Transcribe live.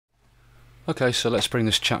Okay, so let's bring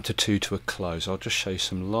this chapter 2 to a close. I'll just show you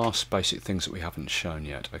some last basic things that we haven't shown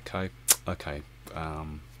yet. Okay.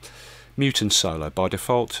 Mute and solo. By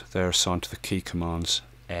default, they're assigned to the key commands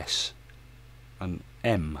S and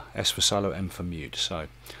M. S for solo, M for mute. So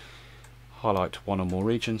highlight one or more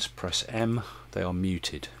regions, press M. They are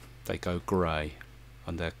muted. They go grey,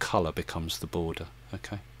 and their colour becomes the border.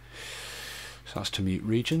 Okay. So that's to mute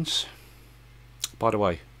regions. By the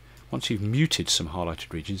way, once you've muted some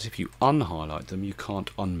highlighted regions, if you unhighlight them, you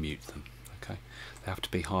can't unmute them. Okay, they have to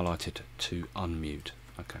be highlighted to unmute.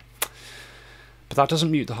 Okay, but that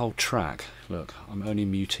doesn't mute the whole track. Look, I'm only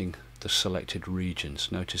muting the selected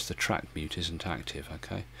regions. Notice the track mute isn't active.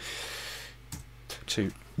 Okay,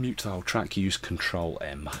 to mute the whole track, use Control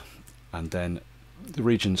M, and then the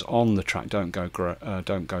regions on the track don't go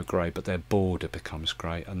grey, but their border becomes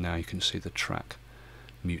grey, and now you can see the track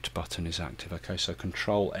mute button is active. Okay, so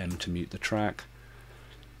Control M to mute the track,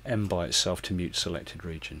 M by itself to mute selected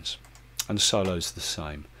regions, and solo's the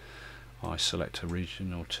same. I select a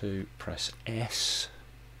region or two, press S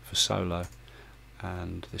for solo,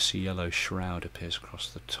 and this yellow shroud appears across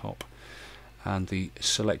the top, and the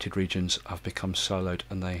selected regions have become soloed,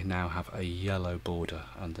 and they now have a yellow border,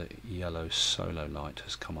 and the yellow solo light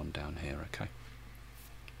has come on down here. Okay.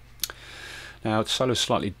 Now, solo is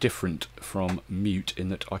slightly different from mute in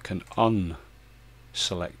that I can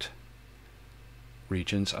unselect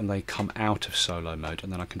regions and they come out of solo mode,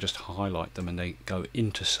 and then I can just highlight them and they go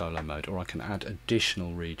into solo mode, or I can add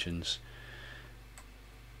additional regions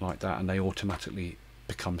like that and they automatically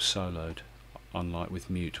become soloed, unlike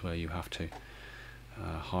with mute where you have to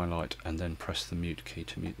highlight and then press the mute key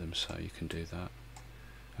to mute them. So you can do that.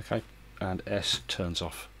 Okay, and S turns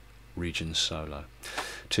off region solo.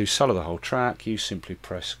 To solo the whole track, you simply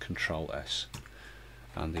press Control S,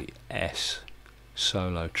 and the S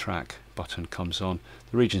solo track button comes on.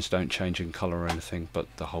 The regions don't change in colour or anything, but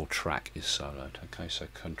the whole track is soloed. Okay, so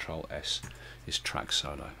Control S is track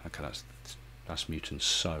solo. Okay, that's mute and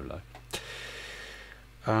solo.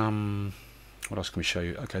 What else can we show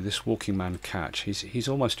you? Okay, this walking man catch, he's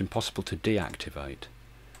almost impossible to deactivate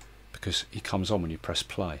because he comes on when you press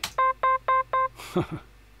play.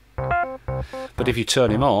 But if you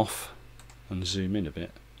turn him off and zoom in a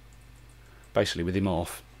bit, basically with him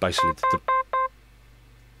off, basically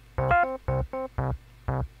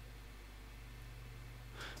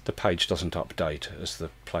the page doesn't update as the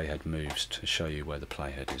playhead moves to show you where the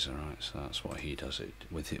playhead is. Alright, so that's why he does it.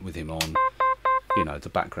 With him on, you know, the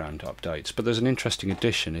background updates. But there's an interesting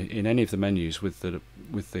addition in any of the menus with the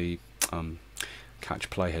catch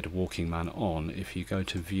playhead walking man on. If you go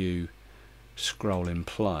to view scroll in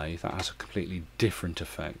play, that has a completely different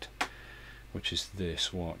effect, which is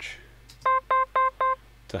this. Watch,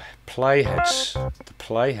 the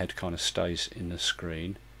playhead kind of stays in the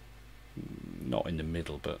screen, not in the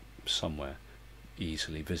middle but somewhere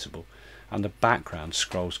easily visible, and the background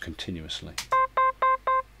scrolls continuously.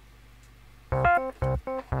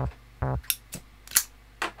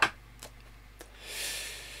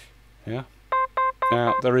 Yeah.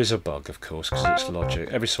 Now, there is a bug, of course, because it's logic.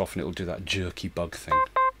 Every so often it will do that jerky bug thing.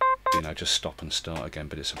 You know, just stop and start again,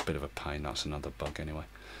 but it's a bit of a pain. That's another bug anyway.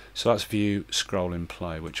 So that's view, scroll in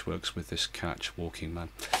play, which works with this catch walking man.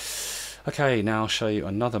 Okay, now I'll show you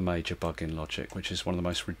another major bug in logic, which is one of the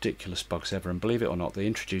most ridiculous bugs ever. And believe it or not, they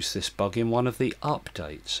introduced this bug in one of the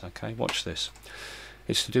updates. Okay, watch this.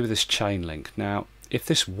 It's to do with this chain link. Now, if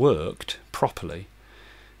this worked properly,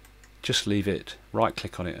 just leave it, right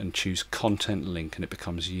click on it and choose content link, and it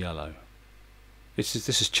becomes yellow. This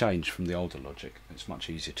has changed from the older logic. It's much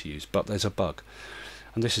easier to use, but there's a bug,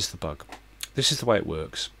 and this is the bug. This is the way it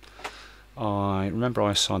works. I remember I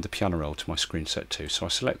assigned the piano roll to my screen set 2, so I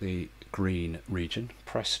select the green region,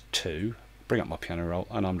 press 2, bring up my piano roll,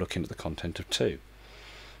 and I'm looking at the content of 2.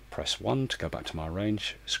 Press 1 to go back to my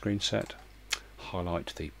arrange screen set,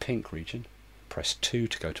 highlight the pink region, press 2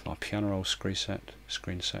 to go to my piano roll screen set,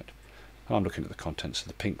 and I'm looking at the contents of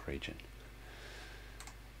the pink region.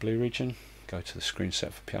 Blue region, go to the screen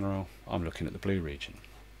set for piano roll, I'm looking at the blue region.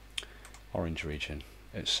 Orange region,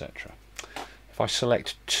 etc. If I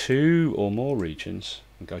select 2 or more regions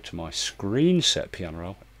and go to my screen set piano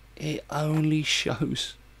roll, it only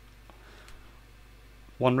shows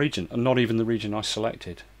one region, and not even the region I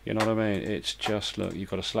selected. You know what I mean? It's just, look, you've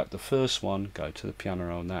got to select the first one, go to the piano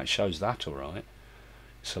roll. Now it shows that alright.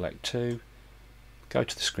 Select 2, go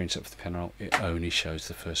to the screen set for the piano roll, it only shows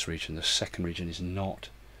the first region. The second region is not,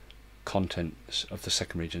 contents of the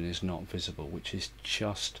second region is not visible, which is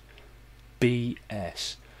just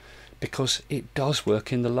BS, because it does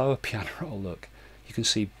work in the lower piano roll. Look, you can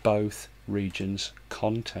see both regions'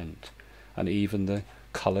 content, and even the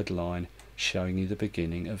coloured line showing you the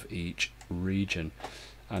beginning of each region.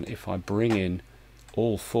 And if I bring in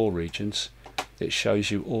all 4 regions, it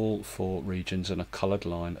shows you all 4 regions and a coloured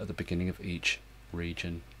line at the beginning of each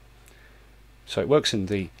region. So it works in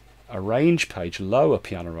the Arrange page lower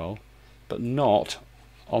piano roll, but not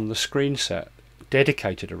on the screen set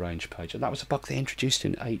dedicated Arrange page. And that was a bug they introduced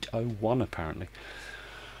in 8.01 apparently.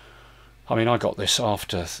 I mean, I got this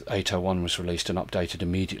after 8.01 was released and updated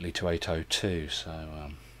immediately to 8.02, so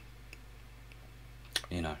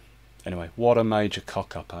you know. Anyway, what a major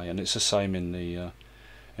cock up, eh? And it's the same in the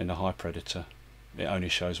Hypereditor. It only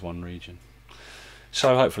shows 1 region.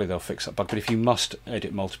 So hopefully they'll fix that bug. But if you must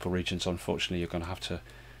edit multiple regions, unfortunately you're going to have to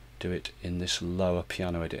do it in this lower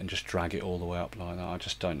piano edit and just drag it all the way up like that. I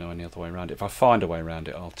just don't know any other way around it. If I find a way around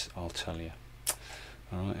it, I'll tell you.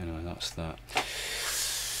 Alright, anyway, that's that.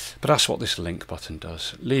 But that's what this link button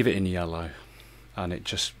does. Leave it in yellow and it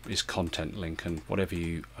just is content link, and whatever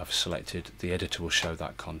you have selected, the editor will show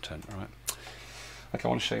that content. Alright. Okay, I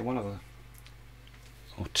want to show you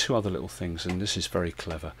 2 other little things, and this is very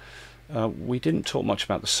clever. We didn't talk much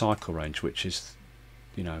about the cycle range, which is,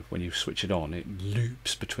 you know, when you switch it on, it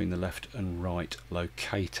loops between the left and right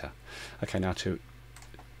locator. Okay, now to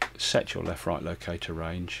set your left right locator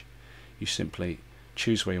range, you simply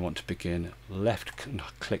choose where you want to begin, left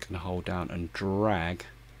click and hold down and drag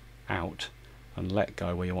out and let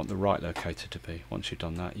go where you want the right locator to be. Once you've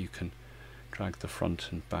done that, you can drag the front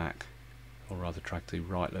and back, or rather drag the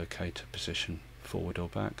right locator position forward or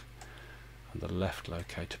back and the left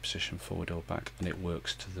locator position forward or back, and it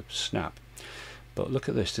works to the snap. But look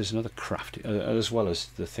at this, there's another crafty, as well as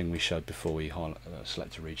the thing we showed before, we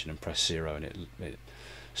select a region and press 0 and it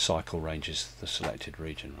cycle ranges the selected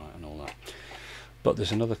region, right, and all that. But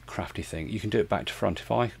there's another crafty thing, you can do it back to front. If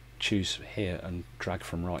I choose here and drag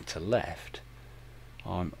from right to left,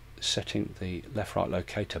 I'm setting the left right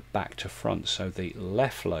locator back to front, so the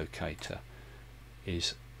left locator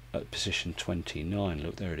is at position 29.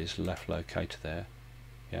 Look, there it is, left locator there,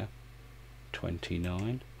 yeah,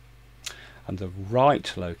 29, and the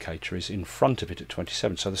right locator is in front of it at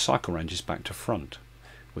 27, so the cycle range is back to front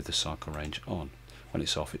with the cycle range on. When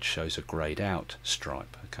it's off, it shows a grayed out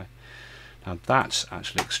stripe. Okay, now that's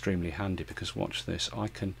actually extremely handy, because watch this,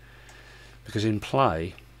 because in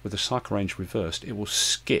play with the cycle range reversed, it will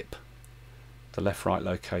skip the left right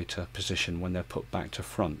locator position when they're put back to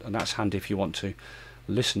front, and that's handy if you want to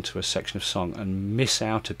listen to a section of song and miss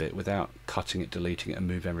out a bit without cutting it, deleting it, and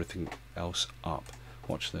move everything else up.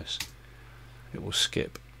 Watch this, it will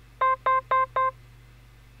skip.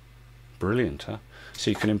 Brilliant, huh? So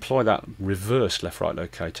you can employ that reverse left right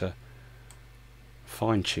locator,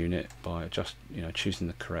 fine tune it by just, you know, choosing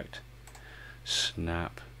the correct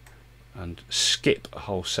snap, and skip a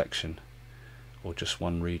whole section or just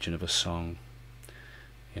 1 region of a song,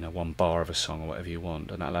 you know, 1 bar of a song or whatever you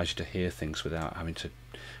want, and that allows you to hear things without having to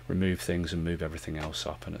remove things and move everything else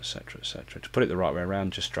up, and etc, etc. To put it the right way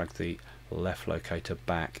around, just drag the left locator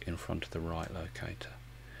back in front of the right locator,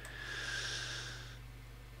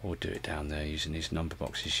 or do it down there using these number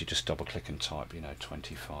boxes. You just double click and type, you know,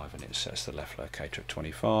 25, and it sets the left locator at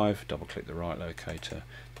 25, double click the right locator,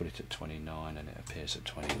 put it at 29, and it appears at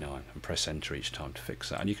 29, and press enter each time to fix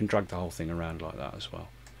that. And you can drag the whole thing around like that as well.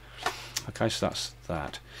 Okay, so that's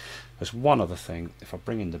that. There's one other thing. If I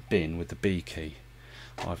bring in the bin with the B key,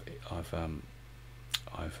 I've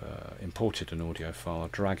imported an audio file. I'll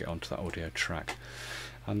drag it onto that audio track,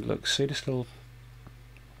 and look, see this little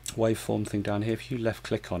waveform thing down here? If you left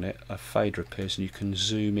click on it, a fader appears, and you can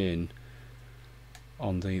zoom in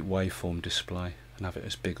on the waveform display and have it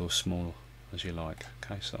as big or small as you like.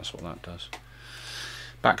 Okay, so that's what that does.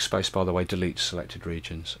 Backspace, by the way, deletes selected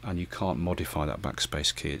regions, and you can't modify that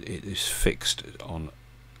backspace key. It is fixed on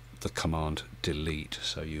the command delete,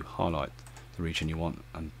 so you highlight the region you want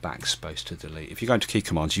and backspace to delete. If you go into key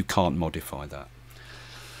commands, you can't modify that.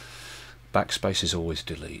 Backspace is always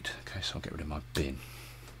delete. Okay, so I'll get rid of my bin.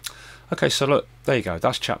 Okay, so look, there you go,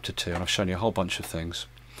 that's chapter 2, and I've shown you a whole bunch of things.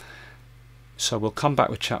 So we'll come back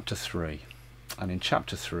with chapter 3, and in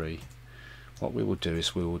chapter 3 what we will do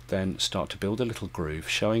is we will then start to build a little groove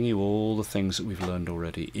showing you all the things that we've learned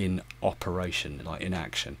already in operation, like in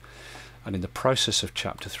action. And in the process of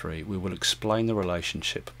chapter 3 we will explain the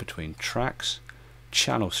relationship between tracks,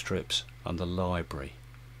 channel strips and the library,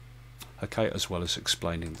 okay, as well as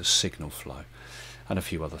explaining the signal flow and a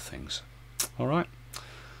few other things. Alright,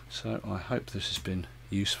 so I hope this has been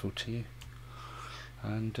useful to you,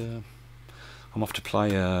 and I'm off to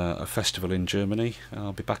play a festival in Germany.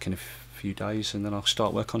 I'll be back in a few days, and then I'll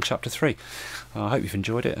start work on chapter 3. I hope you've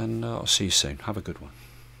enjoyed it, and I'll see you soon. Have a good one.